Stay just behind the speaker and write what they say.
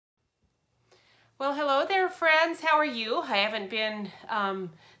Well, hello there, friends. How are you? I haven't been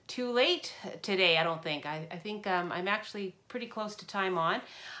too late today, I don't think. I think I'm actually pretty close to time on.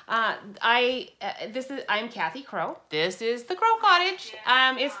 I'm Kathy Crow. This is the Crow Cottage.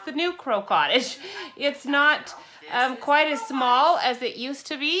 It's the new Crow Cottage. It's not quite as small as it used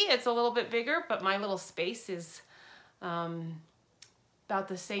to be. It's a little bit bigger, but my little space is about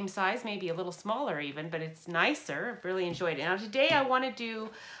the same size, maybe a little smaller even, but it's nicer. I've really enjoyed it. Now today I want to do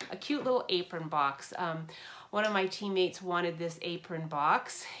a cute little apron box. One of my teammates wanted this apron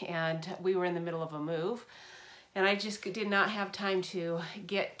box, and we were in the middle of a move, and I just did not have time to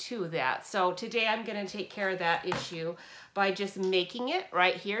get to that. So today I'm going to take care of that issue by just making it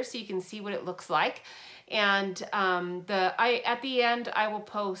right here so you can see what it looks like. And at the end I will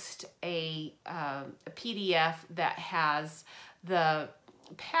post a PDF that has the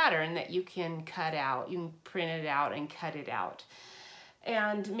pattern that you can cut out. You can print it out and cut it out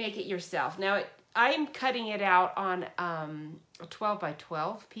and make it yourself. Now I'm cutting it out on a 12 by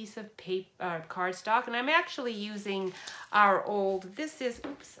 12 piece of paper, cardstock, and I'm actually using our old,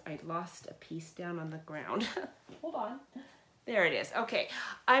 oops, I lost a piece down on the ground. Hold on. There it is. Okay,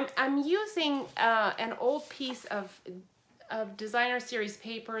 I'm using an old piece of designer series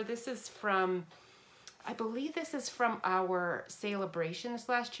paper. This is from, I believe this is from our celebrations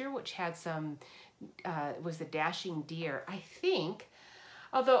last year, which had some, it was the Dashing Deer, I think.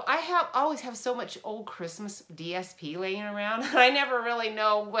 Although I always have so much old Christmas DSP laying around, I never really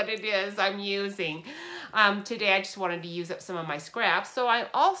know what it is I'm using. Today I just wanted to use up some of my scraps, so I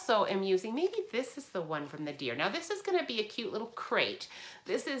also am using, maybe this is the one from the deer. Now this is going to be a cute little crate.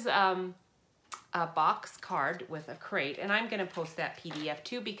 This is a box card with a crate, and I'm going to post that PDF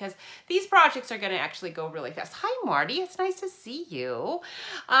too because these projects are going to actually go really fast. Hi Marty, it's nice to see you.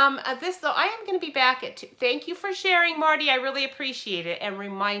 I am going to be back at 2. Thank you for sharing, Marty. I really appreciate it and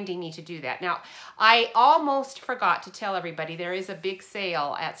reminding me to do that. Now I almost forgot to tell everybody there is a big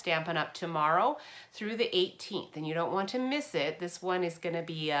sale at Stampin' Up! Tomorrow through the 18th, and you don't want to miss it. This one is going to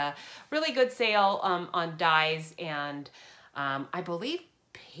be a really good sale on dies and I believe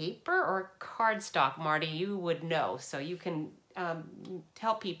paper or cardstock. Marty, you would know, so you can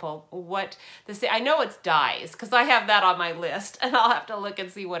tell people what I know it's dies because I have that on my list, and I'll have to look and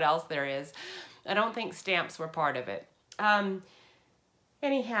see what else there is. I don't think stamps were part of it.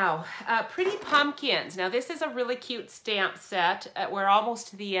 Anyhow, Pretty Pumpkins. Now this is a really cute stamp set. We're almost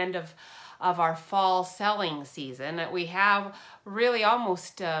to the end of our fall selling season. We have really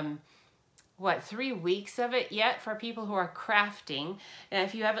almost 3 weeks of it yet for people who are crafting. And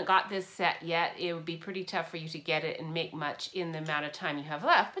if you haven't got this set yet, it would be pretty tough for you to get it and make much in the amount of time you have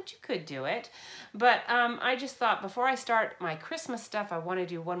left, but you could do it. But I just thought before I start my Christmas stuff, I want to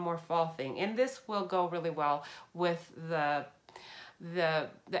do one more fall thing, and this will go really well with the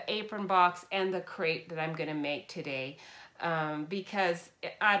apron box and the crate that I'm going to make today, because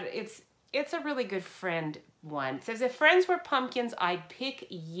it's a really good friend one. It says, if friends were pumpkins, I'd pick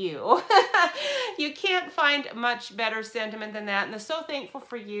you. You can't find much better sentiment than that. And I'm so thankful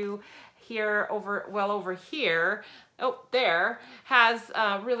for you here over here. Oh, there has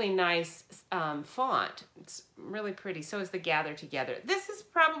a really nice font. It's really pretty. So is the Gather Together. This is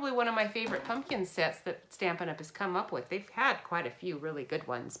probably one of my favorite pumpkin sets that Stampin' Up! Has come up with. They've had quite a few really good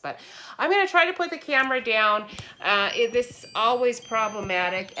ones, but I'm going to try to put the camera down. This is always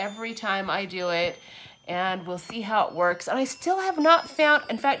problematic every time I do it, and we'll see how it works. And I still have not found,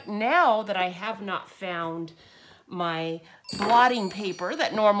 in fact, now that I have not found my blotting paper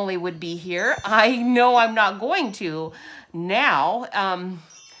that normally would be here, I know I'm not going to now. I'm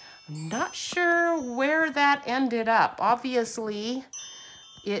not sure where that ended up. Obviously,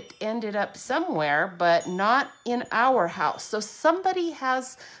 it ended up somewhere, but not in our house. So somebody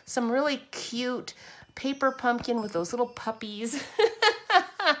has some really cute paper pumpkin with those little puppies.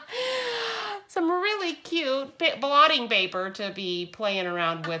 Some really cute blotting paper to be playing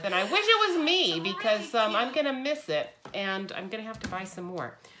around with, and I wish it was me because I'm gonna miss it, and I'm gonna have to buy some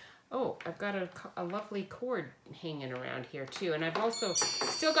more. Oh, I've got a lovely cord hanging around here too, and I've also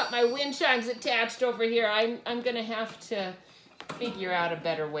still got my wind chimes attached over here. I'm gonna have to figure out a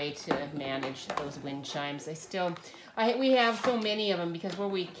better way to manage those wind chimes. We have so many of them because where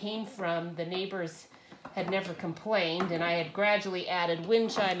we came from, the neighbors had never complained, and I had gradually added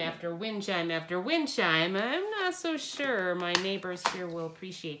wind chime after wind chime after wind chime. I'm not so sure my neighbors here will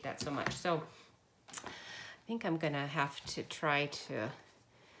appreciate that so much. So I think I'm gonna have to try to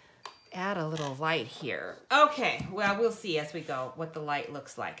add a little light here. Okay, well, we'll see as we go what the light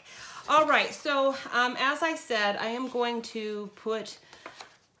looks like. All right, so as I said, I am going to put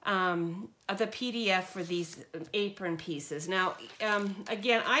the PDF for these apron pieces. Now,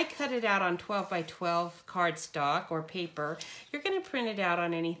 again, I cut it out on 12 by 12 cardstock or paper. You're going to print it out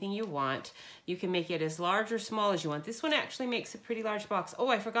on anything you want. You can make it as large or small as you want. This one actually makes a pretty large box. Oh,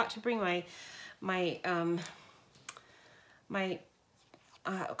 I forgot to bring my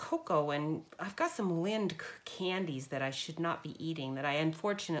cocoa, and I've got some Lind candies that I should not be eating that I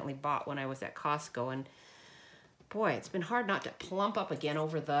unfortunately bought when I was at Costco, and boy, it's been hard not to plump up again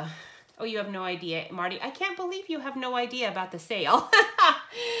over the... Oh, you have no idea, Marty. I can't believe you have no idea about the sale.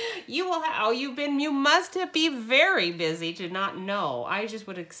 You will have... Oh, you must be very busy to not know. I just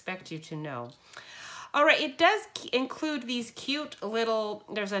would expect you to know. All right, it does include these cute little...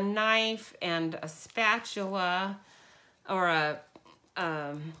 There's a knife and a spatula, or a...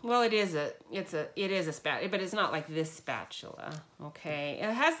 well, it is a spatula, but it's not like this spatula. Okay, it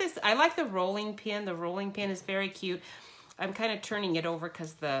has this. I like the rolling pin. The rolling pin is very cute. I'm kind of turning it over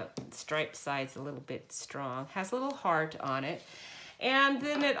because the striped side's a little bit strong. Has a little heart on it, and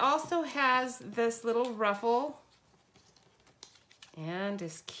then it also has this little ruffle and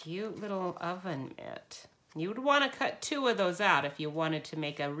this cute little oven mitt. You would want to cut 2 of those out if you wanted to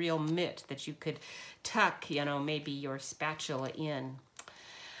make a real mitt that you could tuck, you know, maybe your spatula in.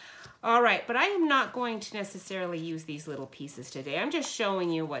 All right, but I am not going to necessarily use these little pieces today. I'm just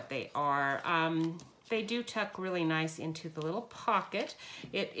showing you what they are. They do tuck really nice into the little pocket.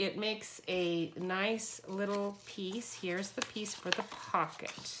 It makes a nice little piece. Here's the piece for the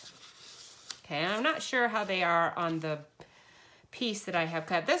pocket. Okay, I'm not sure how they are on the piece that I have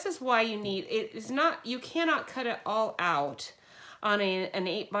cut. This is why you need, you cannot cut it all out on an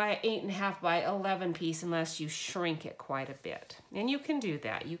 8 by 8.5 by 11 piece unless you shrink it quite a bit. And you can do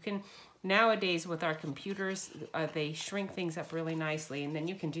that. You can, nowadays with our computers, they shrink things up really nicely, and then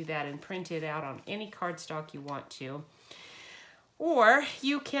you can do that and print it out on any cardstock you want to. Or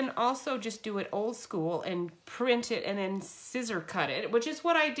you can also just do it old school and print it and then scissor cut it, which is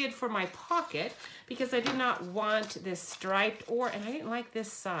what I did for my pocket because I did not want this striped, and I didn't like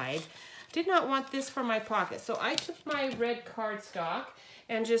this side. Did not want this for my pocket. So I took my red cardstock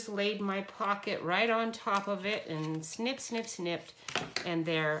and just laid my pocket right on top of it and snip, snip, snipped. And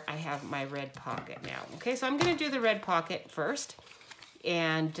there I have my red pocket now. Okay, so I'm gonna do the red pocket first.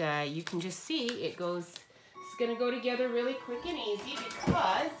 And you can just see it goes, it's gonna go together really quick and easy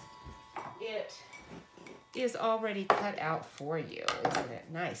because it is already cut out for you, isn't it?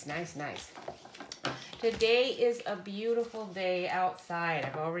 Nice, nice, nice. Today is a beautiful day outside.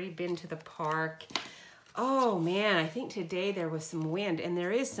 I've already been to the park. Oh man, I think today there was some wind, and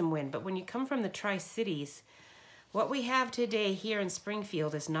there is some wind, but when you come from the Tri-Cities, what we have today here in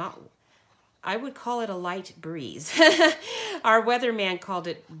Springfield is not, I would call it a light breeze. Our weatherman called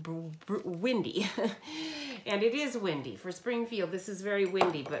it windy. And it is windy. For Springfield, this is very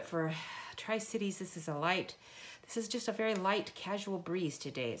windy, but for Tri-Cities, this is just a very light, casual breeze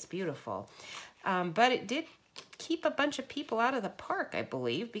today. It's beautiful. But it did keep a bunch of people out of the park, I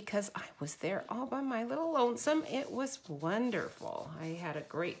believe, because I was there all by my little lonesome. It was wonderful. I had a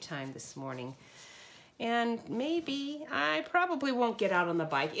great time this morning. And maybe I probably won't get out on the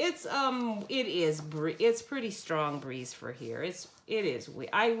bike. It's pretty strong breeze for here.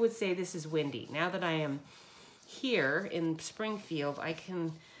 I would say this is windy. Now that I am here in Springfield, I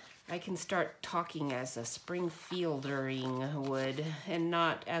can start talking as a Springfieldering would and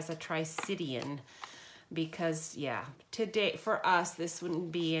not as a Tri-Citian because, yeah, today for us, this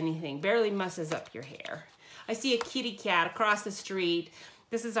wouldn't be anything. Barely messes up your hair. I see a kitty cat across the street.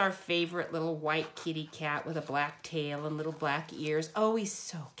 This is our favorite little white kitty cat with a black tail and little black ears. Oh, he's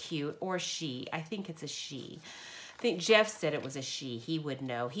so cute. Or she. I think it's a she. I think Jeff said it was a she. He would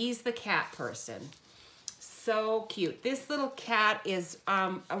know. He's the cat person. So cute. This little cat is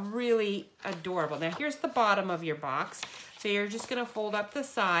a really adorable. Now here's the bottom of your box. So you're just going to fold up the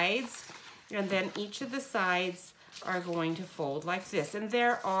sides, and then each of the sides are going to fold like this. And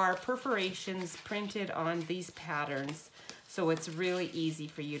there are perforations printed on these patterns, so it's really easy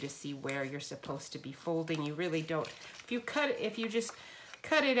for you to see where you're supposed to be folding. You really don't, if you just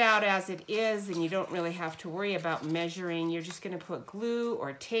cut it out as it is, and you don't really have to worry about measuring. You're just going to put glue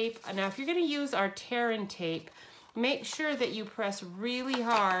or tape. Now, if you're going to use our tear-in tape, make sure that you press really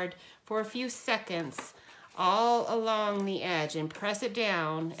hard for a few seconds all along the edge and press it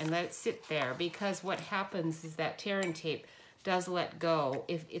down and let it sit there, because what happens is that tear-in tape does let go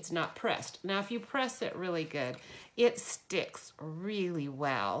if it's not pressed. Now, if you press it really good, it sticks really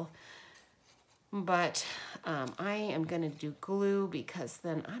well. But I am going to do glue because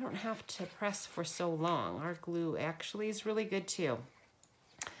then I don't have to press for so long. Our glue actually is really good too.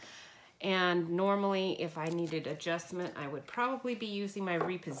 And normally if I needed adjustment, I would probably be using my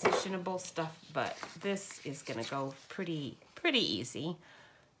repositionable stuff, but this is gonna go pretty easy.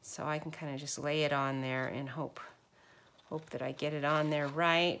 So I can kind of just lay it on there and hope that I get it on there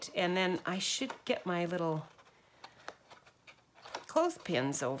right. And then I should get my little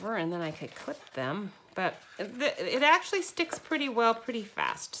clothespins over, and then I could clip them. But it actually sticks pretty well, pretty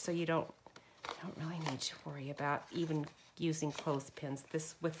fast, so you don't really need to worry about even using clothespins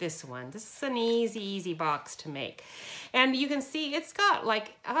with this one. This is an easy box to make. And you can see it's got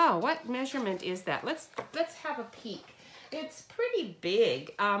like, oh, what measurement is that? Let's have a peek. It's pretty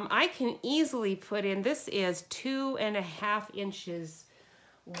big. I can easily put in, this is 2.5 inches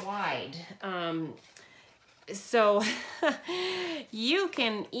wide. So you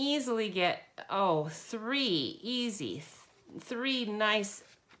can easily get, three nice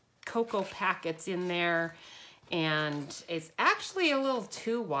cocoa packets in there. And it's actually a little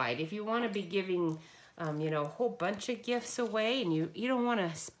too wide. If you want to be giving, a whole bunch of gifts away, and you don't want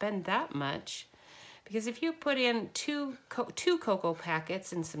to spend that much. Because if you put in two cocoa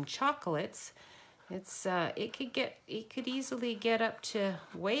packets and some chocolates, it could easily get up to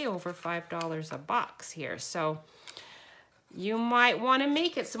way over $5 a box here. So you might want to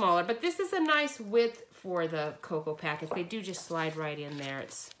make it smaller, but this is a nice width for the cocoa packets. They do just slide right in there.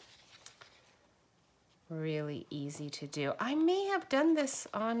 It's really easy to do. I may have done this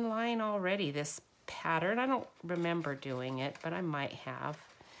online already, this pattern. I don't remember doing it, but I might have.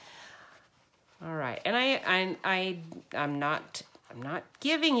 All right, and I'm not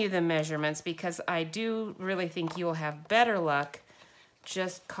giving you the measurements because I do really think you'll have better luck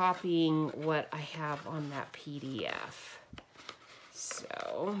just copying what I have on that PDF.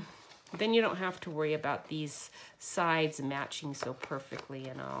 So then you don't have to worry about these sides matching so perfectly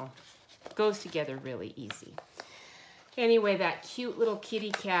and all. It goes together really easy. Anyway, that cute little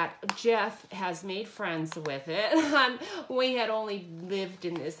kitty cat, Jeff has made friends with it. We had only lived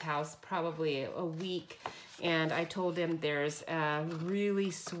in this house probably a week, and I told him there's a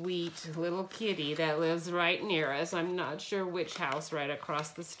really sweet little kitty that lives right near us. I'm not sure which house right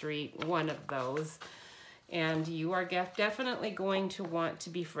across the street, one of those. And you are definitely going to want to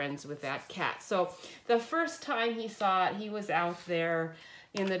be friends with that cat. So the first time he saw it, he was out there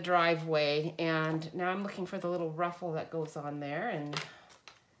in the driveway, and now I'm looking for the little ruffle that goes on there, and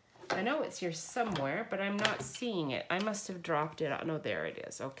I know it's here somewhere, but I'm not seeing it. I must have dropped it. No, there it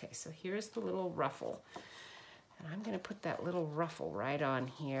is. Okay, so here's the little ruffle, and I'm gonna put that little ruffle right on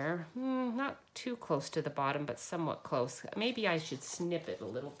here. Not too close to the bottom, but somewhat close. Maybe I should snip it a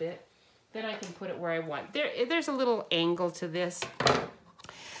little bit. Then I can put it where I want. There's a little angle to this.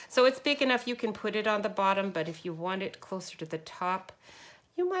 So it's big enough you can put it on the bottom, but if you want it closer to the top,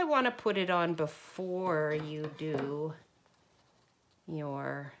 you might want to put it on before you do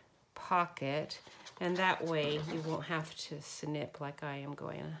your pocket, and that way you won't have to snip like I am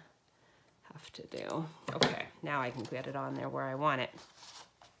going to have to do. Okay, now I can get it on there where I want it.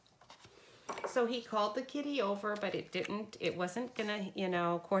 So he called the kitty over, but it wasn't gonna,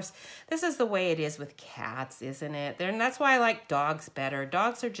 of course, this is the way it is with cats, isn't it? And that's why I like dogs better.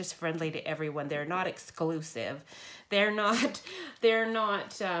 Dogs are just friendly to everyone. They're not exclusive. They're not, they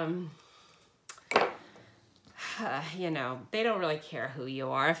don't really care who you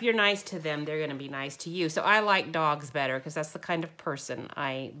are. If you're nice to them, they're gonna be nice to you. So I like dogs better because that's the kind of person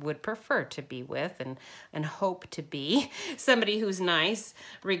I would prefer to be with and hope to be. Somebody who's nice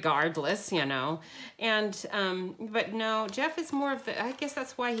regardless, And, but no, Jeff is more of the, I guess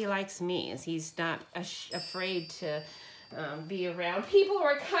that's why he likes me, is he's not afraid to be around people who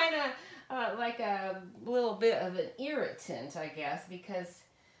are kind of like a little bit of an irritant, I guess, because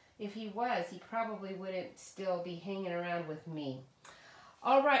if he was, he probably wouldn't still be hanging around with me.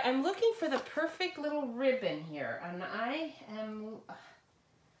 All right, I'm looking for the perfect little ribbon here, and I'm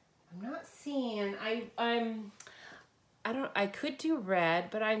not seeing. I could do red,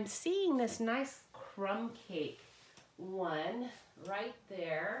 but I'm seeing this nice crumb cake one right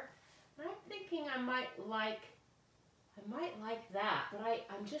there. And I'm thinking I might like that, but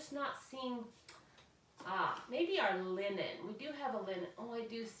I'm just not seeing. Maybe our linen. We do have a linen. Oh, I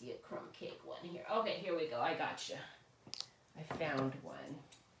do see a crumb cake one here. Okay, here we go. I gotcha. I found one.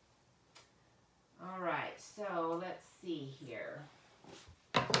 All right, so let's see here.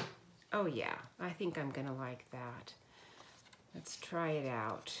 Oh yeah, I think I'm gonna like that. Let's try it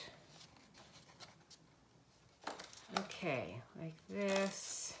out. Okay, like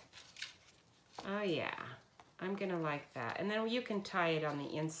this. Oh yeah. I'm gonna like that. And then you can tie it on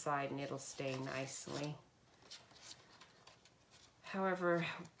the inside and it'll stay nicely. However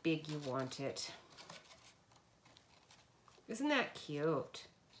big you want it. Isn't that cute?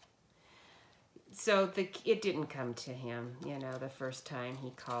 so it didn't come to him, you know, the first time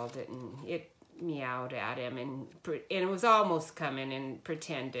he called it, and it meowed at him, and it was almost coming and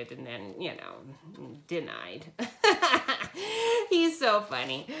pretended, and then, you know, denied. He's so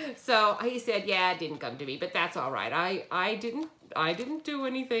funny. So he said, yeah, it didn't come to me, but that's all right. I didn't do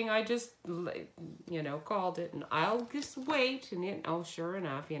anything. I just, you know, called it, and I'll just wait. And it, oh, sure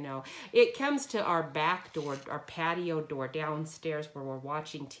enough, you know, it comes to our back door, our patio door downstairs where we're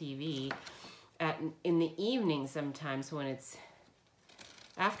watching TV in the evening sometimes when it's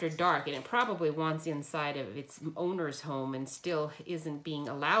after dark, and it probably wants inside of its owner's home and still isn't being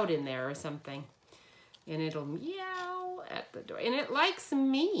allowed in there or something. And it'll meow at the door. And it likes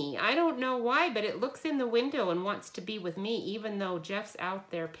me. I don't know why, but it looks in the window and wants to be with me, even though Jeff's out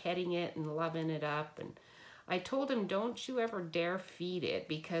there petting it and loving it up. And I told him, don't you ever dare feed it,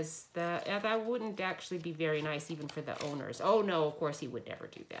 because that wouldn't actually be very nice even for the owners. Oh, no, of course he would never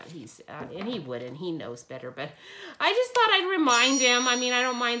do that. And he wouldn't. He knows better. But I just thought I'd remind him. I mean, I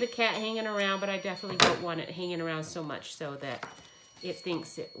don't mind the cat hanging around, but I definitely don't want it hanging around so much so that it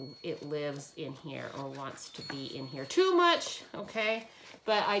thinks it lives in here or wants to be in here too much, okay?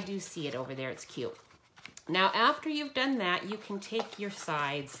 But I do see it over there. It's cute. Now, after you've done that, you can take your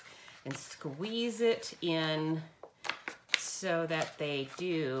sides and squeeze it in so that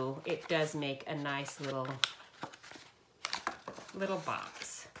it does make a nice little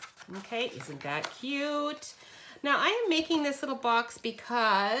box. Okay, isn't that cute? Now, I am making this little box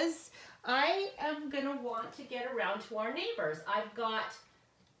because I am gonna want to get around to our neighbors. I've got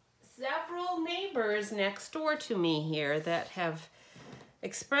several neighbors next door to me here that have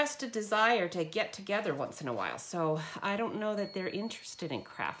expressed a desire to get together once in a while. So I don't know that they're interested in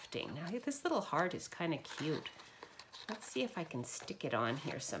crafting. Now this little heart is kind of cute. Let's see if I can stick it on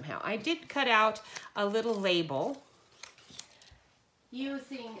here somehow. I did cut out a little label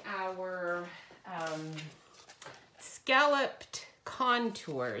using our scalloped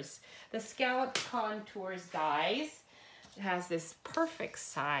contours. The scalloped contours, guys, has this perfect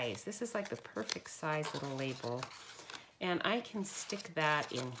size. This is like the perfect size little label. And I can stick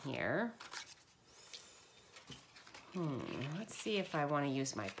that in here. Let's see if I want to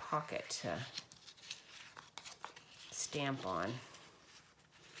use my pocket to stamp on.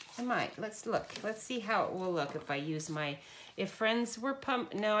 I might. Let's look. Let's see how it will look if I use my, if friends were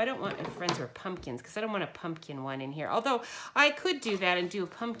no, I don't want if friends were pumpkins, because I don't want a pumpkin one in here. Although I could do that and do a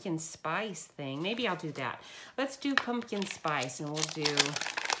pumpkin spice thing. Maybe I'll do that. Let's do pumpkin spice, and we'll do,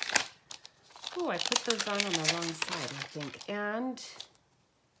 oh, I put those on the wrong side, I think. And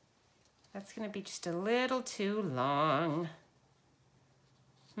that's going to be just a little too long.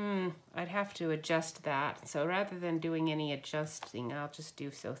 I'd have to adjust that. So rather than doing any adjusting, I'll just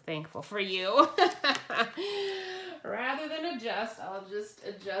do So Thankful for You. Rather than adjust, I'll just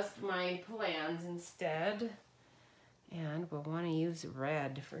adjust my plans instead. And we'll want to use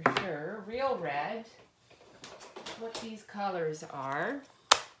red for sure. Real red. What these colors are.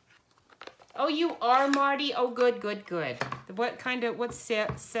 Oh, you are, Marty? Oh, good, good, good. What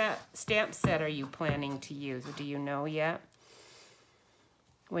stamp set are you planning to use? Do you know yet?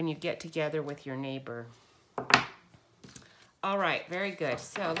 When you get together with your neighbor. All right, very good.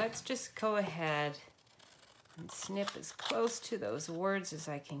 So let's just go ahead and snip as close to those words as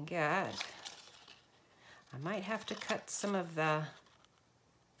I can get. I might have to cut some of the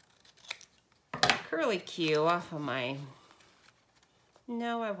curly Q off of my,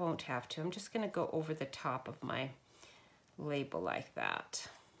 no, I won't have to. I'm just gonna go over the top of my label like that.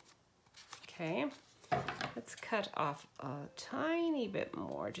 Okay. Let's cut off a tiny bit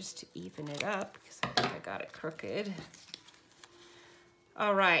more just to even it up, because I think I got it crooked.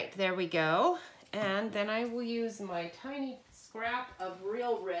 All right, there we go. And then I will use my tiny scrap of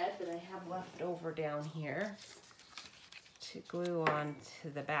real red that I have left over down here to glue on to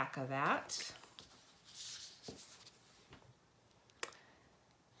the back of that.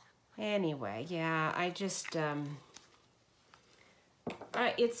 Anyway, yeah, I just,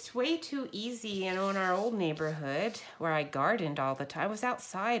 it's way too easy, you know, in our old neighborhood where I gardened all the time. I was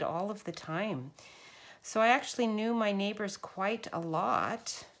outside all of the time. So I actually knew my neighbors quite a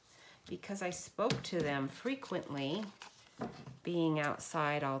lot because I spoke to them frequently, being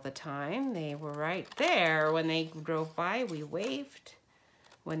outside all the time. They were right there. When they drove by, we waved.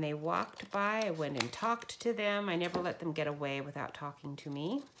 When they walked by, I went and talked to them. I never let them get away without talking to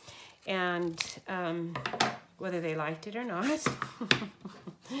me. And whether they liked it or not.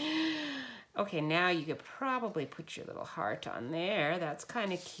 Okay, now you could probably put your little heart on there. That's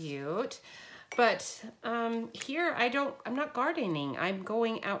kind of cute. But here I'm not gardening. I'm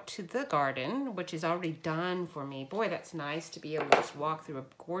going out to the garden, which is already done for me. Boy, that's nice to be able to just walk through a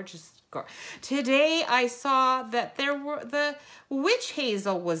gorgeous garden. Today I saw that the witch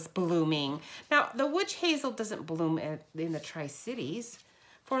hazel was blooming. Now, the witch hazel doesn't bloom in the Tri-Cities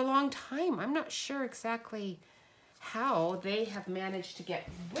for a long time. I'm not sure exactly how they have managed to get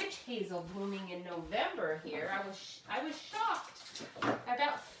witch hazel blooming in November here. I was shocked. I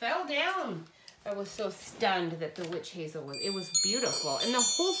about fell down. I was so stunned that the witch hazel was beautiful. And the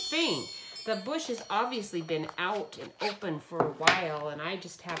whole thing, the bush has obviously been out and open for a while, and I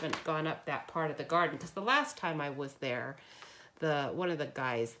just haven't gone up that part of the garden because the last time I was there, one of the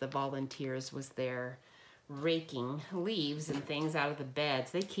guys, the volunteers, was there raking leaves and things out of the beds.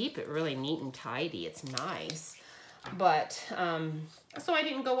 They keep it really neat and tidy. It's nice. But so I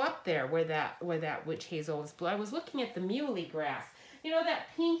didn't go up there where that witch hazel was blue. I was looking at the muley grass. You know that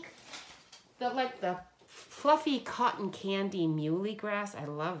pink, like the fluffy cotton candy muley grass? I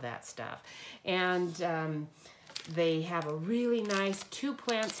love that stuff. And they have a really nice, 2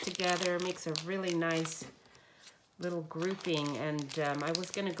 plants together, makes a really nice little grouping. And I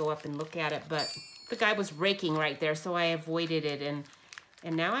was gonna go up and look at it, but the guy was raking right there, so I avoided it. And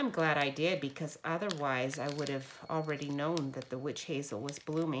now I'm glad I did, because otherwise I would have already known that the witch hazel was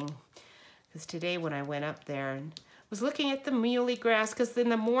blooming. Because today when I went up there and was looking at the muley grass, because in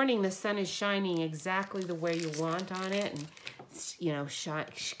the morning the sun is shining exactly the way you want on it, and it's, you know,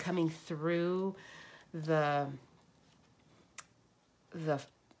 coming through the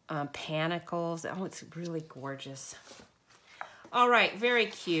panicles. Oh, it's really gorgeous. All right, very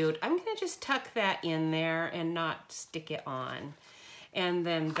cute. I'm gonna just tuck that in there and not stick it on. And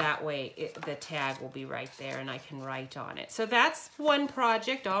then that way the tag will be right there and I can write on it. So that's one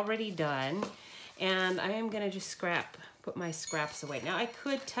project already done. And I am gonna just put my scraps away. Now I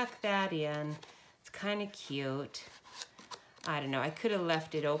could tuck that in. It's kind of cute. I don't know, I could have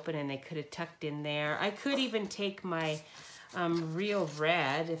left it open and they could have tucked in there. I could even take my real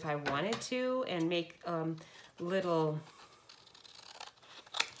red if I wanted to and make little,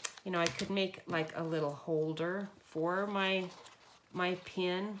 you know, I could make like a little holder for my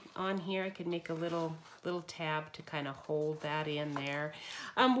pin on here. I could make a little tab to kind of hold that in there.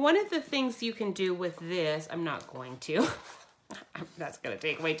 One of the things you can do with this, I'm not going to, that's gonna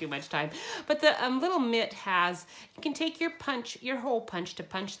take way too much time, but the little mitt has, you can take your hole punch to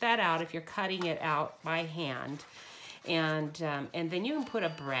punch that out if you're cutting it out by hand. And then you can put a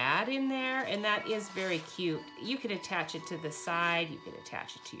brad in there, and that is very cute. You could attach it to the side, you could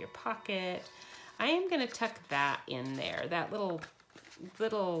attach it to your pocket. I am gonna tuck that in there. That little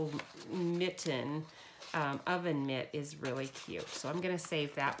mitten, oven mitt is really cute. So I'm gonna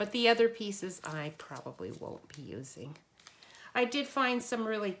save that. But the other pieces I probably won't be using. I did find some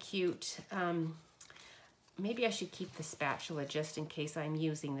really cute, maybe I should keep the spatula just in case I'm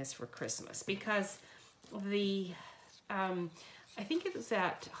using this for Christmas, because I think it was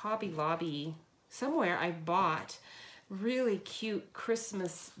at Hobby Lobby somewhere I bought really cute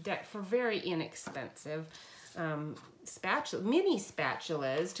Christmas deck for very inexpensive mini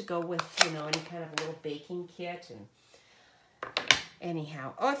spatulas to go with, you know, any kind of a little baking kit. And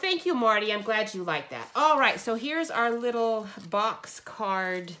anyhow, oh, thank you, Marty. I'm glad you like that. All right, so here's our little box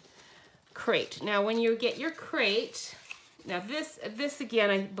card crate. Now, when you get your crate, now this again,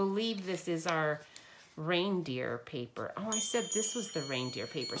 I believe this is our reindeer paper. Oh, I said this was the reindeer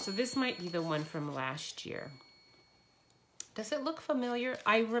paper. So this might be the one from last year. Does it look familiar?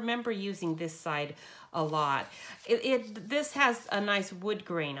 I remember using this side a lot. This has a nice wood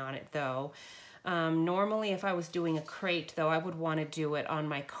grain on it though. Normally if I was doing a crate though, I would want to do it on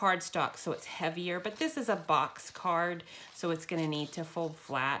my cardstock so it's heavier, but this is a box card, so it's going to need to fold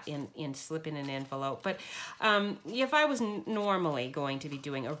flat and slip in an envelope. But if I was normally going to be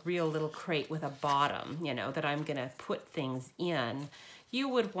doing a real little crate with a bottom, you know, that I'm going to put things in, you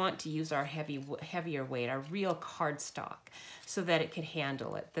would want to use our heavier weight, our real cardstock, so that it could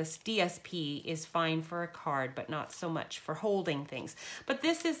handle it. This DSP is fine for a card, but not so much for holding things. But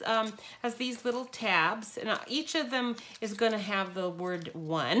this is has these little tabs, and each of them is going to have the word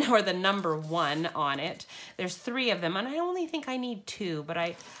 1 or the number 1 on it. There's 3 of them, and I only think I need 2, but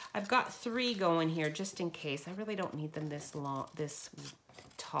I've got 3 going here just in case. I really don't need them this long, this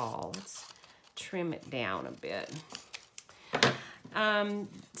tall. Let's trim it down a bit.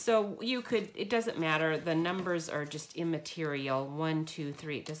 So you could, it doesn't matter, the numbers are just immaterial, 1, 2,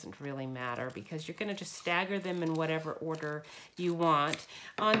 3, it doesn't really matter because you're going to just stagger them in whatever order you want.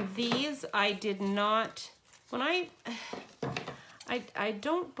 On these, I did not, when I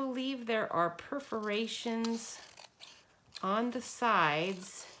don't believe there are perforations on the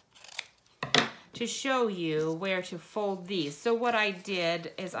sides. to show you where to fold these. So what I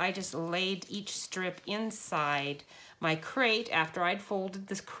did is I just laid each strip inside my crate after I'd folded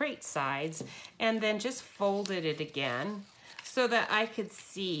the crate sides, and then just folded it again so that I could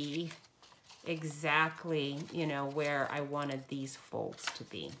see exactly, you know, where I wanted these folds to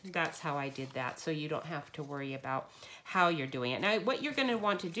be. That's how I did that, so you don't have to worry about how you're doing it. Now, what you're going to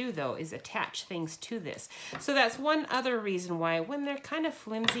want to do, though, is attach things to this. So that's one other reason why when they're kind of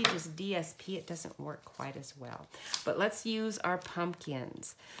flimsy, just DSP, it doesn't work quite as well. But let's use our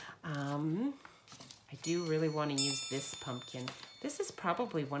pumpkins. I do really want to use this pumpkin. This is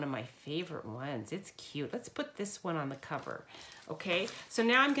probably one of my favorite ones. It's cute. Let's put this one on the cover. Okay, so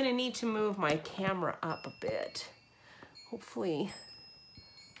now I'm gonna need to move my camera up a bit. Hopefully,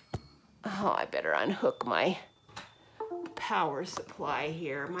 oh, I better unhook my power supply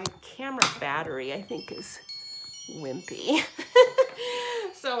here. My camera battery, I think, is wimpy.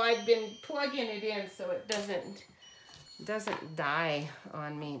 So I've been plugging it in so it doesn't die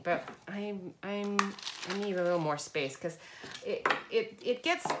on me, but I need a little more space because it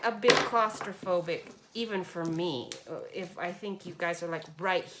gets a bit claustrophobic even for me. If I think you guys are like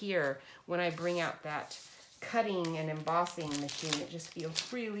right here when I bring out that cutting and embossing machine, it just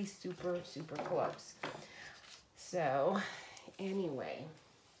feels really super close. So anyway,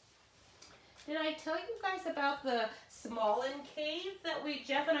 did I tell you guys about the Smolin cave that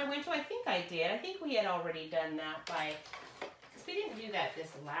Jeff and I went to? I think I did. I think we had already done that because we didn't do that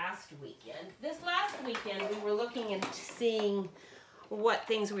this last weekend. This last weekend we were looking into seeing what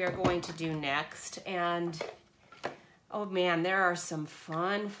things we are going to do next, and oh man, there are some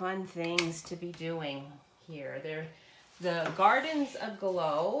fun things to be doing here. The Gardens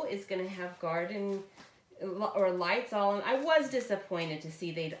Aglow is going to have garden or lights all on. I was disappointed to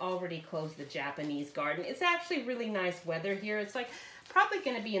see they'd already closed the Japanese garden. It's actually really nice weather here. It's like probably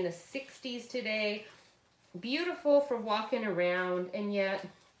going to be in the 60s today. Beautiful for walking around, and yet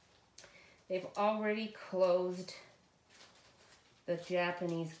they've already closed the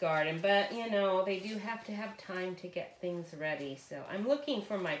Japanese garden. But you know, they do have to have time to get things ready. So I'm looking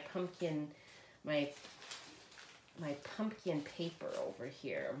for my pumpkin, my pumpkin paper over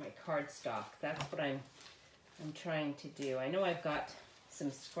here, my cardstock. That's what I'm trying to do. I know I've got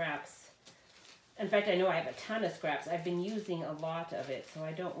some scraps. In fact, I know I have a ton of scraps. I've been using a lot of it, so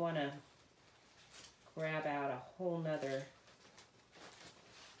I don't want to grab out a whole nother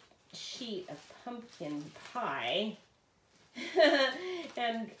sheet of pumpkin pie.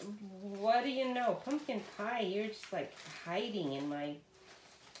 And what do you know? Pumpkin pie, you're just like hiding in my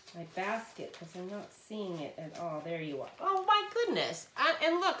basket because I'm not seeing it at all. There you are. Oh my goodness.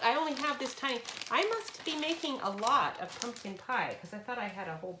 And look, I only have this tiny. I must be making a lot of pumpkin pie because I thought I had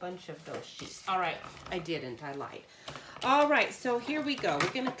a whole bunch of those sheets. All right, I didn't. I lied. All right, so here we go. We're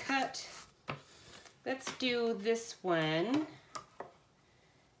going to cut. Let's do this one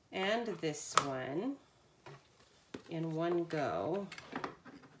and this one in one go.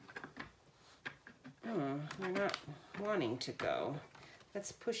 Oh, they're not wanting to go.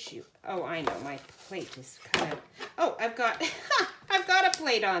 Let's push you. Oh, I know, my plate is kind of. Oh, I've got a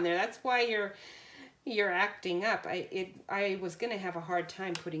plate on there. That's why you're acting up. I was gonna have a hard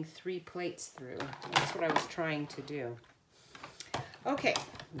time putting 3 plates through. That's what I was trying to do. Okay,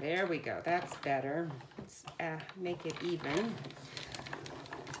 there we go. That's better. Let's make it even.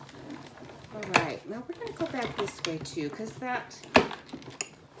 All right, now we're gonna go back this way too, because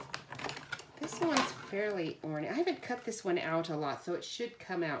this one's fairly ornate. I haven't cut this one out a lot, so it should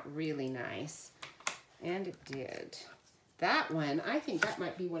come out really nice. And it did. That one, I think that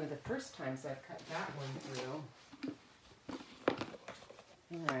might be one of the first times I've cut that one through.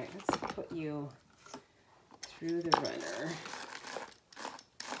 All right, let's put you through the runner.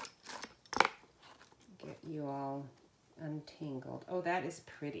 Get you all untangled. Oh, that is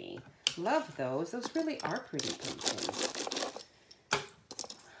pretty. Love those. Those really are pretty pumpkins.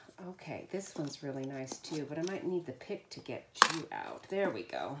 Okay, this one's really nice too, but I might need the pick to get you out. There we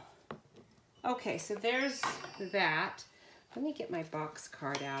go. Okay, so there's that. Let me get my box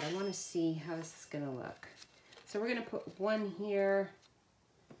card out. I want to see how this is going to look. So we're going to put one here,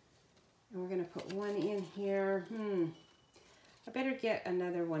 and we're going to put one in here. I better get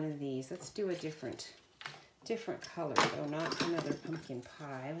another one of these. Let's do a different color, though, not another pumpkin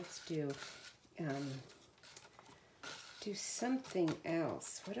pie. Let's do something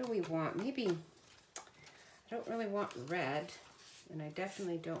else. What do we want? Maybe, I don't really want red, and I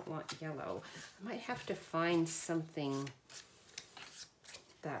definitely don't want yellow. I might have to find something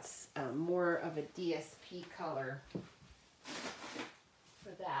that's more of a DSP color for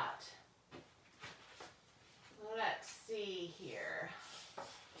that. Let's see here.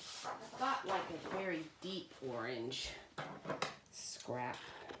 I've got like a very deep orange scrap.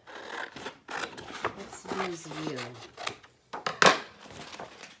 Let's use you.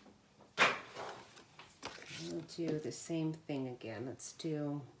 We'll do the same thing again. Let's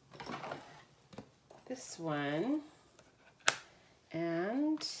do this one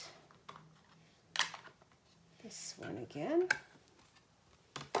and this one again.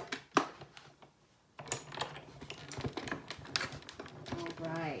 All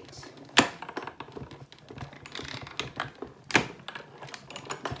right.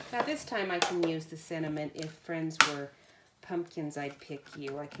 Now this time I can use the sentiment. If friends were pumpkins, I'd pick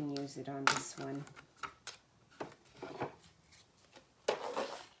you. I can use it on this one.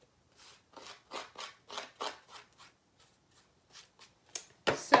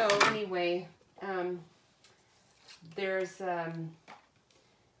 So anyway, there's, I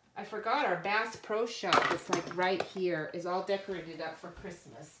forgot our Bass Pro Shop that's like right here is all decorated up for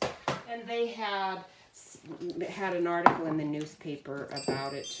Christmas. And they had an article in the newspaper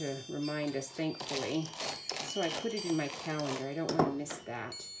about it to remind us, thankfully. So I put it in my calendar. I don't want to miss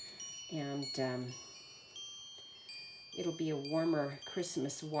that. And it'll be a warmer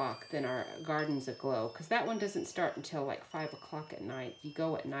Christmas walk than our Gardens Aglow, because that one doesn't start until like 5 o'clock at night. You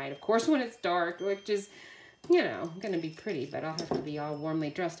go at night, of course, when it's dark, which is, you know, going to be pretty, but I'll have to be all warmly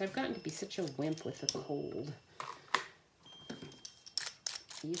dressed. I've gotten to be such a wimp with the cold.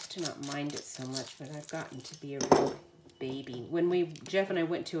 I used to not mind it so much, but I've gotten to be a real baby. When Jeff and I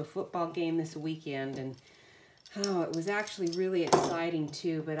went to a football game this weekend, and oh, it was actually really exciting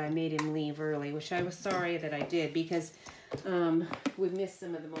too, but I made him leave early, which I was sorry that I did, because we missed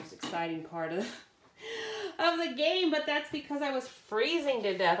some of the most exciting part of the game, but that's because I was freezing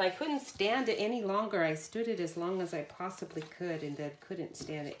to death. I couldn't stand it any longer. I stood it as long as I possibly could and then couldn't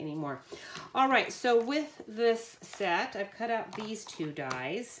stand it anymore. All right, so with this set, I've cut out these two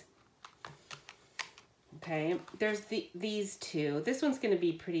dies. Okay, there's these two. This one's going to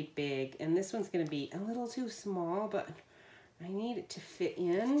be pretty big, and this one's going to be a little too small, but I need it to fit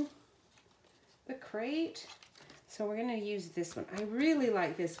in the crate. So we're going to use this one. I really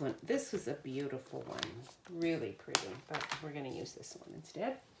like this one. This was a beautiful one. Really pretty, but we're going to use this one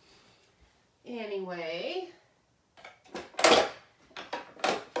instead. Anyway,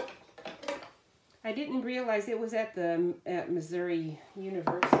 I didn't realize it was at Missouri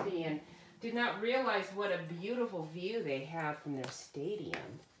University, and did not realize what a beautiful view they have from their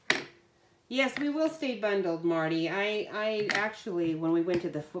stadium. Yes, we will stay bundled, Marty. I actually, when we went to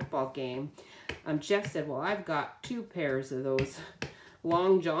the football game, Jeff said, well, I've got 2 pairs of those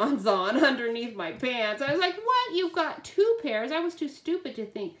long johns on underneath my pants. I was like, what? You've got 2 pairs? I was too stupid to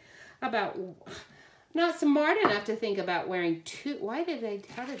think about, not smart enough to think about wearing 2. How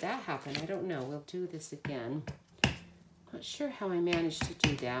did that happen? I don't know. We'll do this again. Not sure how I managed to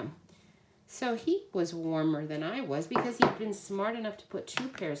do that. So he was warmer than I was because he'd been smart enough to put 2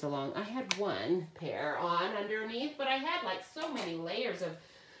 pairs along. I had 1 pair on underneath, but I had like so many layers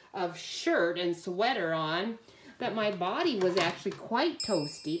of shirt and sweater on that my body was actually quite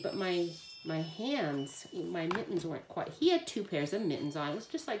toasty, but my hands, my mittens weren't quite. He had 2 pairs of mittens on. It was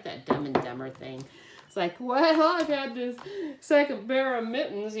just like that Dumb and Dumber thing. It's like, well, I've had this second pair of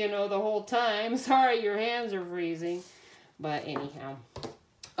mittens, you know, the whole time. Sorry, your hands are freezing. But anyhow,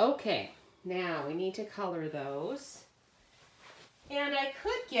 okay. Now we need to color those. And I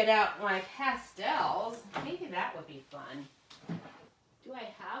could get out my pastels. Maybe that would be fun. Do I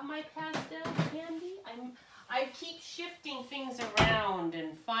have my pastels handy? I keep shifting things around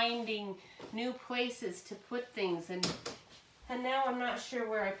and finding new places to put things, and now I'm not sure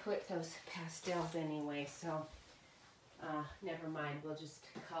where I put those pastels anyway, so never mind, we'll just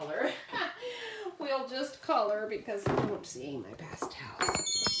color. We'll just color because I don't see my pastels.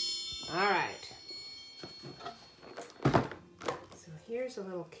 All right. So here's a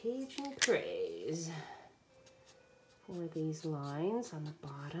little Cajun craze for these lines on the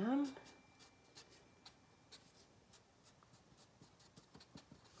bottom.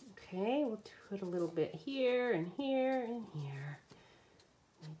 Okay, we'll put a little bit here and here and here.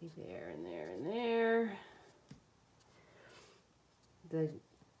 Maybe there and there and there.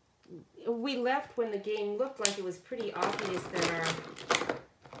 We left when the game looked like it was pretty obvious that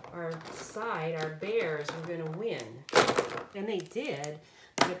our Bears were going to win. And they did.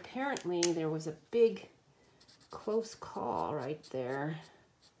 But apparently there was a big close call right there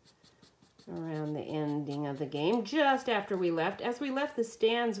around the ending of the game, just after we left. As we left the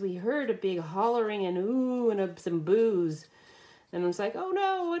stands, we heard a big hollering and ooh and some boos. And I was like, oh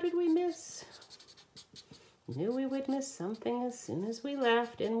no, what did we miss? Knew we would miss something as soon as we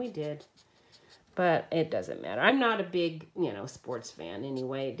left, and we did. But it doesn't matter. I'm not a big, you know, sports fan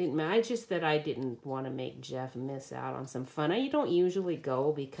anyway. It didn't matter. It's just that I didn't want to make Jeff miss out on some fun. I don't usually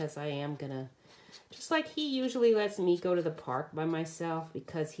go because I am going to, just like he usually lets me go to the park by myself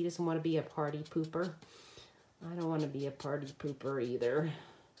because he doesn't want to be a party pooper. I don't want to be a party pooper either.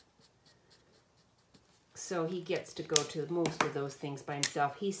 So he gets to go to most of those things by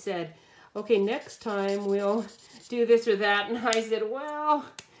himself. He said, okay, next time we'll do this or that. And I said, well,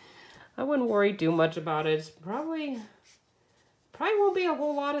 I wouldn't worry too much about it. It's probably won't be a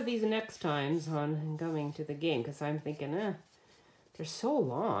whole lot of these next times on coming to the game because I'm thinking, they're so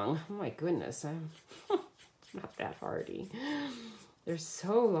long. Oh my goodness, I'm not that hardy. They're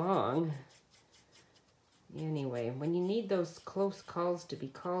so long. Anyway, when you need those close calls to be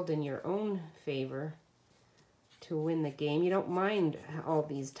called in your own favor to win the game, you don't mind all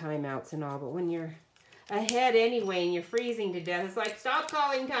these timeouts and all, but when you're ahead anyway and you're freezing to death, it's like, stop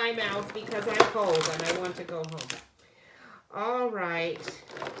calling timeouts because I'm cold and I want to go home. All right.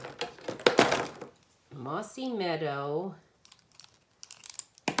 Mossy Meadow.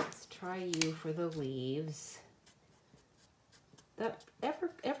 Let's try you for the leaves. The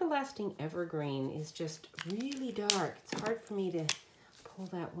Everlasting Evergreen is just really dark. It's hard for me to pull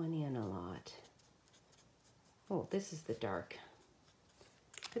that one in a lot. Oh, this is the dark.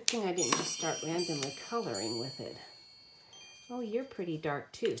 Good thing I didn't just start randomly coloring with it. Oh, you're pretty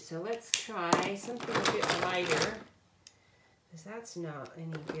dark too. So let's try something a bit lighter, because that's not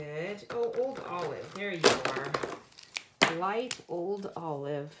any good. Oh, Old Olive. There you are. Light Old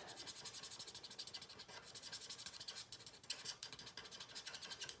Olive.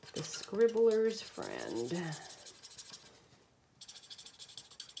 The Scribbler's Friend.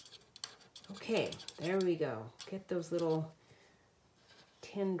 Okay, there we go. Get those little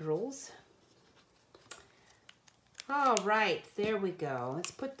tendrils. All right, there we go.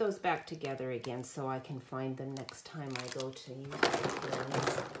 Let's put those back together again so I can find them next time I go to use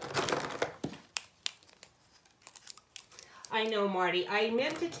these. I know, Marty. I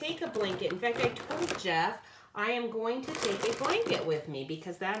meant to take a blanket. In fact, I told Jeff I am going to take a blanket with me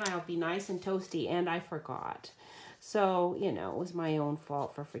because then I'll be nice and toasty, and I forgot. So, you know, it was my own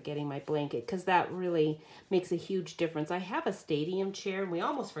fault for forgetting my blanket because that really makes a huge difference. I have a stadium chair, and we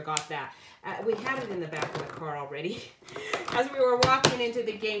almost forgot that. We had it in the back of the car already as we were walking into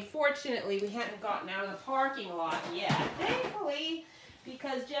the game. Fortunately, we hadn't gotten out of the parking lot yet, thankfully,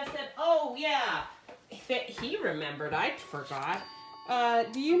 because Jeff said, oh, yeah, he remembered. I forgot.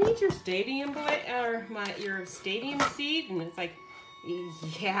 Do you need your stadium your stadium seat? And it's like,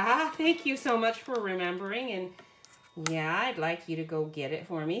 yeah, thank you so much for remembering. And yeah, I'd like you to go get it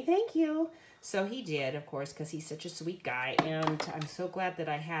for me. Thank you. So he did, of course, because he's such a sweet guy. And I'm so glad that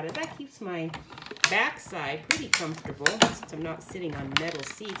I had it. That keeps my backside pretty comfortable since I'm not sitting on metal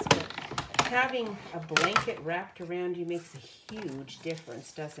seats. But having a blanket wrapped around you makes a huge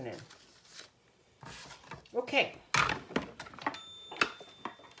difference, doesn't it? Okay.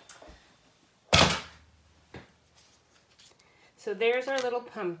 So there's our little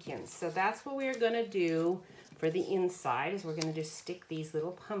pumpkins. So that's what we're going to do for the inside, is we're going to just stick these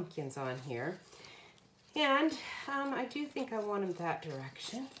little pumpkins on here. And I do think I want them that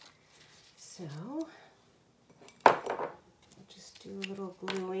direction. So I'll just do a little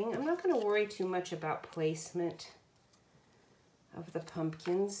gluing. I'm not going to worry too much about placement of the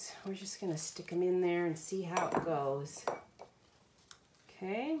pumpkins. We're just going to stick them in there and see how it goes.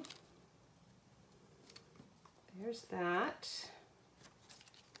 Okay. There's that.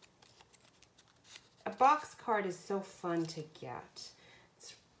 A box card is so fun to get.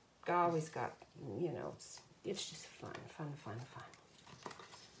 It's always got, you know, it's just fun. All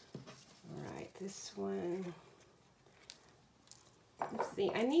right, this one. Let's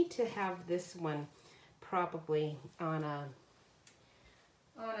see. I need to have this one probably on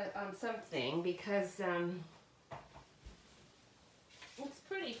something because it's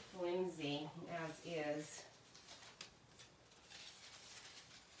pretty flimsy as is.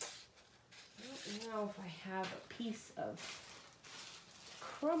 I don't know if I have a piece of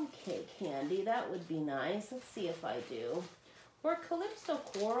crumb cake handy. That would be nice. Let's see if I do. Or Calypso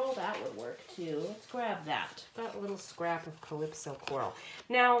Coral, that would work too. Let's grab that. Got a little scrap of Calypso Coral.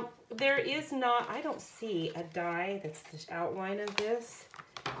 Now, there is not, I don't see a die that's the outline of this.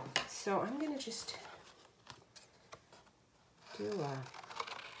 So I'm going to just do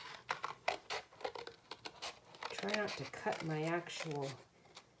try not to cut my actual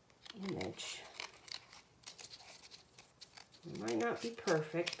image. It might not be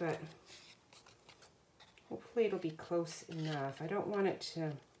perfect, but hopefully it'll be close enough. I don't want it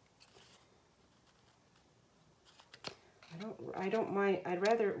to I don't mind. I'd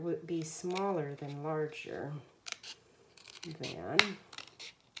rather it would be smaller than larger than.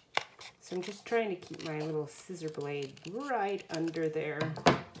 So I'm just trying to keep my little scissor blade right under there.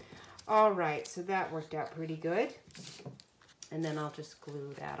 All right, so that worked out pretty good. And then I'll just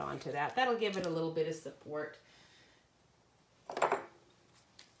glue that onto that. That'll give it a little bit of support.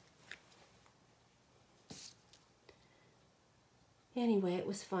 Anyway, it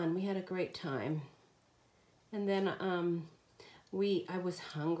was fun. We had a great time. And then I was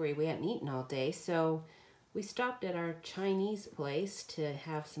hungry. We hadn't eaten all day, so we stopped at our Chinese place to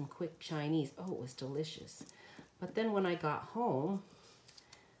have some quick Chinese. Oh, it was delicious. But then when I got home,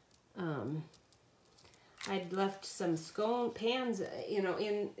 I'd left some scone pans, you know,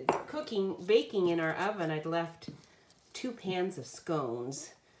 in baking in our oven. I'd left 2 pans of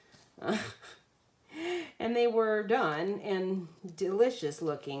scones. And they were done and delicious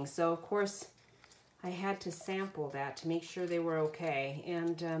looking. So, of course, I had to sample that to make sure they were okay.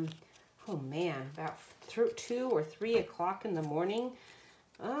 And, oh man, about 2 or 3 o'clock in the morning,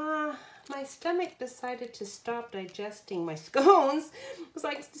 my stomach decided to stop digesting my scones. It was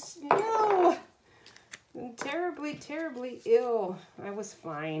like, no, terribly, terribly ill. I was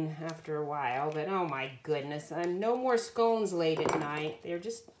fine after a while, but oh my goodness, no more scones late at night. They're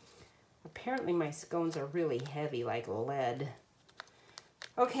just, apparently my scones are really heavy, like lead.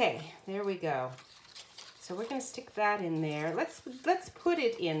 Okay, there we go. So we're gonna stick that in there. Let's put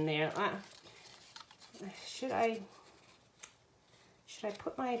it in there. Should I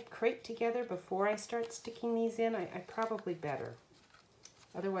put my crate together before I start sticking these in? I probably better.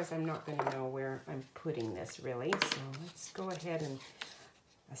 Otherwise, I'm not going to know where I'm putting this, really. So let's go ahead and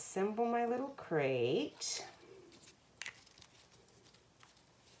assemble my little crate.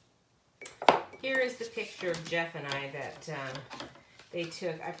 Here is the picture of Jeff and I that they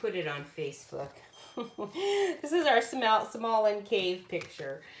took. I put it on Facebook. This is our small and cave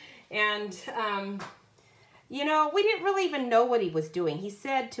picture. And, you know, we didn't really even know what he was doing. He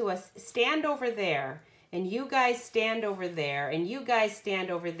said to us, stand over there, and you guys stand over there, and you guys stand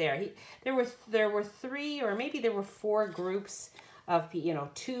over there. There were 3 or maybe there were 4 groups of, you know,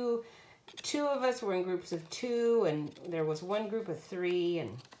 two of us were in groups of 2, and there was 1 group of 3,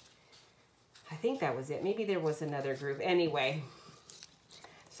 and I think that was it. Maybe there was another group. Anyway,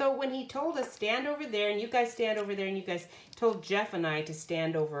 so when he told us stand over there, and you guys stand over there, and you guys told Jeff and I to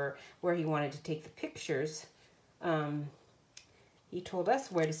stand over where he wanted to take the pictures, he told us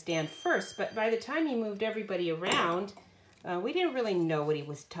where to stand first, but by the time he moved everybody around, we didn't really know what he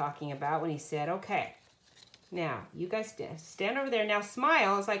was talking about when he said, okay, now you guys stand over there. Now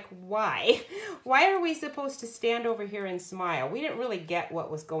smile. I was like, why? Why are we supposed to stand over here and smile? We didn't really get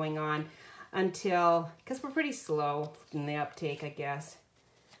what was going on until, because we're pretty slow in the uptake, I guess.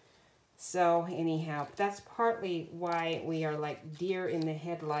 So anyhow, that's partly why we are like deer in the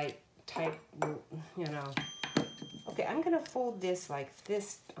headlight type, you know. Okay, I'm going to fold this like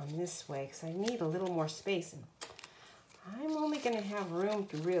this on this way because I need a little more space. And I'm only going to have room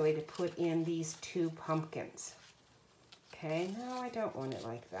to really to put in these 2 pumpkins. Okay, no, I don't want it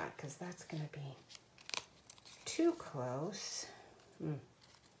like that because that's going to be too close.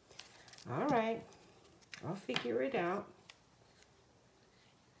 All right, I'll figure it out.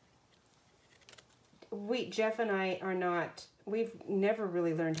 Jeff and I are not, we've never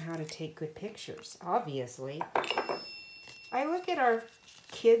really learned how to take good pictures, obviously. I look at our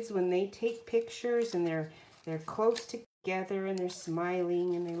kids when they take pictures and they're close together and they're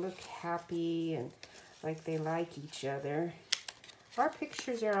smiling and they look happy and like they like each other. Our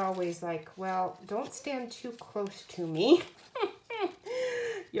pictures are always like, well, don't stand too close to me.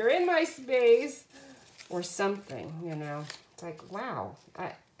 You're in my space or something, you know. It's like, wow,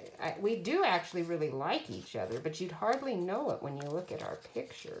 we do actually really like each other, but you'd hardly know it when you look at our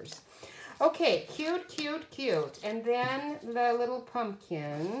pictures. Okay, cute, cute, cute. And then the little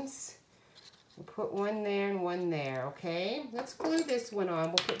pumpkins. We'll put 1 there and 1 there, okay? Let's glue this one on.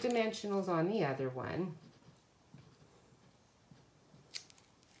 We'll put dimensionals on the other one.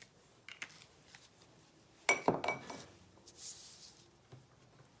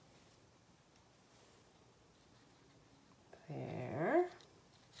 There.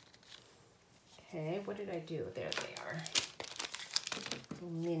 Okay, what did I do? There they are.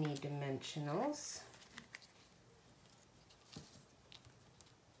 Mini dimensionals.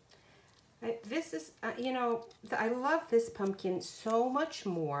 This is, you know, I love this pumpkin so much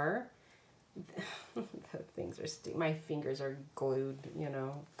more. The things are my fingers are glued, you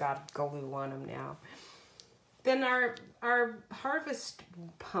know, got glue on them now. Then our harvest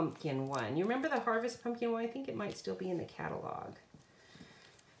pumpkin one. You remember the harvest pumpkin one? I think it might still be in the catalog.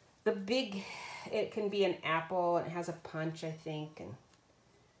 The big it can be an apple, and it has a punch, I think, and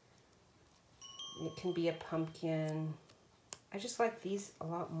it can be a pumpkin. I just like these a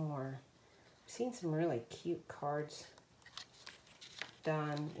lot more. I've seen some really cute cards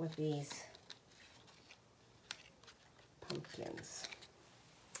done with these pumpkins.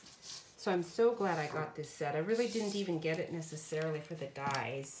 So I'm so glad I got this set. I really didn't even get it necessarily for the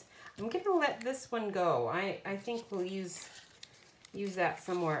dies. I'm gonna let this one go. I think we'll use that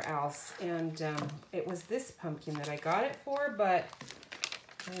somewhere else. And it was this pumpkin that I got it for, but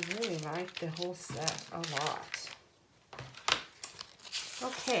I really like the whole set a lot.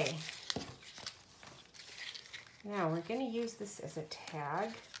 Okay. Now we're gonna use this as a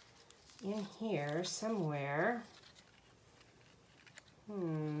tag in here somewhere.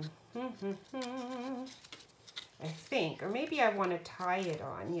 I think, or maybe I want to tie it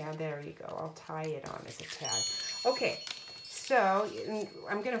on. Yeah, there you go. I'll tie it on as a tag. Okay, so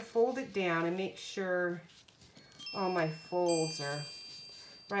I'm going to fold it down and make sure all my folds are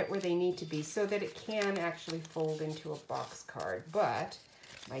right where they need to be so that it can actually fold into a box card. But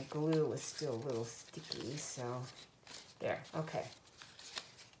my glue is still a little sticky, so there. Okay.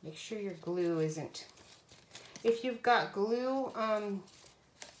 Make sure your glue isn't... If you've got glue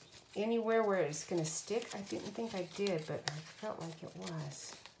anywhere where it's going to stick, I didn't think I did, but I felt like it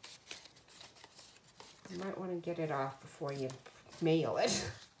was. You might want to get it off before you mail it,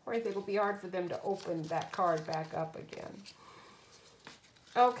 or it'll be hard for them to open that card back up again.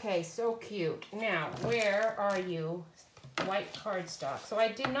 Okay, so cute. Now, where are you? White cardstock. So I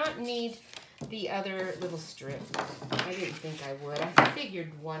did not need the other little strip. I didn't think I would. I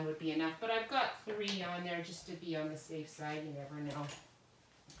figured one would be enough, but I've got 3 on there just to be on the safe side. You never know.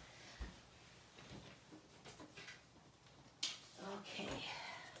 Okay.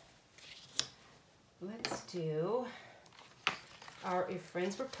 Let's do our If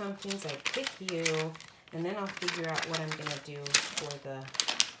Friends Were Pumpkins, I'd Pick You, and then I'll figure out what I'm going to do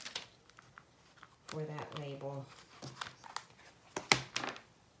for that label.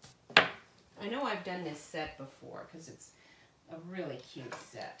 I know I've done this set before because it's a really cute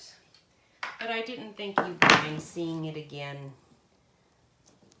set, but I didn't think you'd mind seeing it again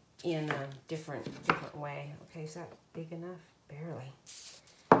in a different way. Okay, is that big enough? Barely.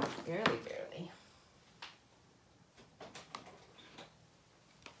 Barely.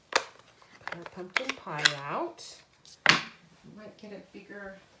 Put our pumpkin pie out. Might get a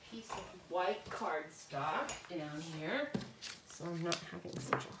bigger piece of white cardstock down here, so I'm not having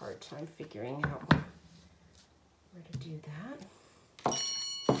such a hard time figuring out where to do that.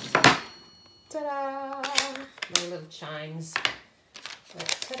 Ta-da! My little chimes.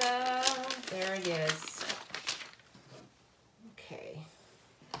 Ta-da! There it is. Okay.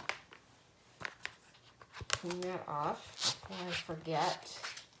 Clean that off before I forget.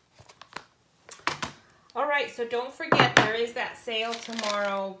 All right, so don't forget, there is that sale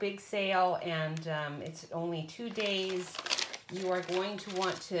tomorrow, big sale, and it's only 2 days. You are going to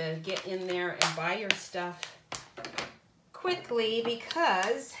want to get in there and buy your stuff quickly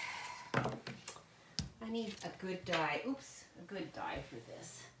because I need a good die. Oops, a good die for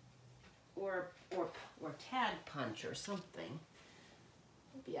this, or tag punch or something.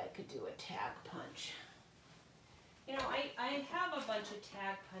 Maybe I could do a tag punch. You know, I have a bunch of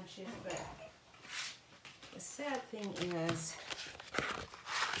tag punches, but the sad thing is,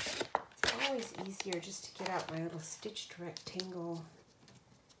 it's always easier just to get out my little stitched rectangle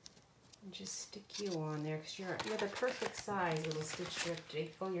and just stick you on there because you're the perfect size little stitched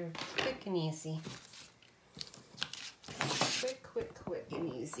rectangle. You're quick and easy. Quick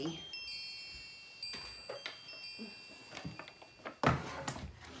and easy.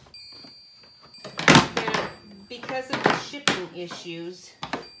 Now, because of the shipping issues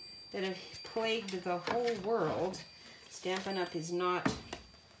that have plagued the whole world, Stampin' Up! Is not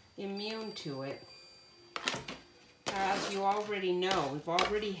immune to it. As you already know, we've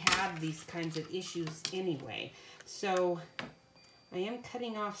already had these kinds of issues anyway. So I am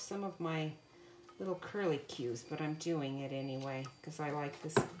cutting off some of my little curly cues, but I'm doing it anyway because I like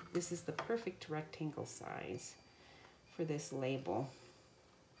this. This is the perfect rectangle size for this label.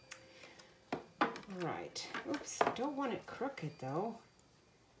 All right. Oops, I don't want it crooked though.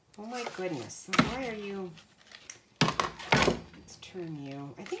 Oh my goodness, why are you, let's turn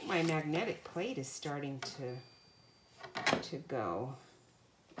you. I think my magnetic plate is starting to go.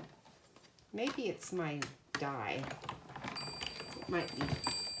 Maybe it's my die. It might be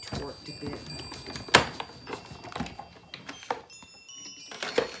torqued a bit.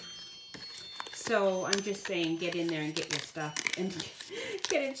 So I'm just saying, get in there and get your stuff and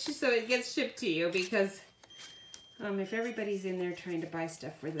get it so it gets shipped to you, because if everybody's in there trying to buy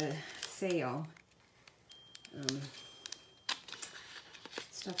stuff for the sale.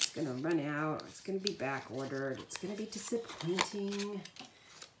 Stuff's gonna run out. It's gonna be back ordered. It's gonna be disappointing.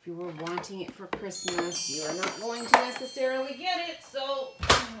 If you were wanting it for Christmas, you are not going to necessarily get it. So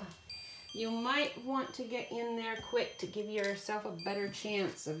you might want to get in there quick to give yourself a better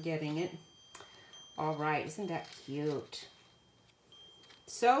chance of getting it. All right, isn't that cute?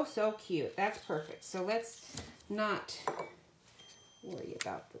 So, so cute. That's perfect. So let's not worry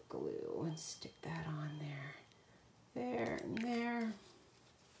about the glue and stick that on there. There and there.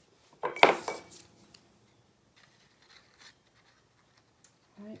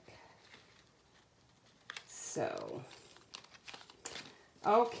 Like so.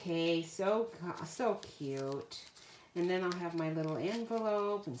 Okay, so cute. And then I'll have my little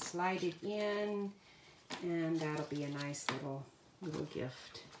envelope and slide it in, and that'll be a nice little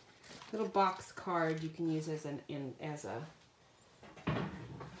gift. Little box card you can use as an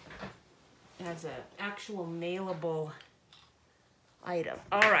actual mailable item.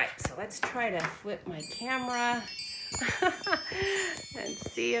 All right, so let's try to flip my camera and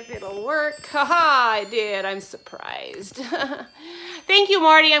see if it'll work. Haha, I did. I'm surprised. Thank you,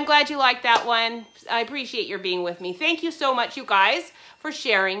 Marty. I'm glad you liked that one. I appreciate your being with me. Thank you so much, you guys, for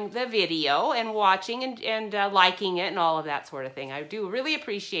sharing the video and watching and liking it and all of that sort of thing. I do really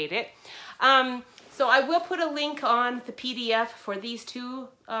appreciate it. So I will put a link on the PDF for these two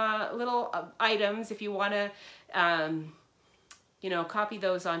little items if you want to, you know, copy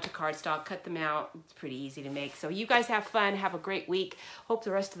those onto cardstock, cut them out. It's pretty easy to make. So you guys have fun. Have a great week. Hope the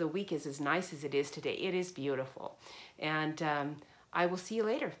rest of the week is as nice as it is today. It is beautiful. And I will see you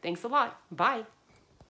later. Thanks a lot. Bye.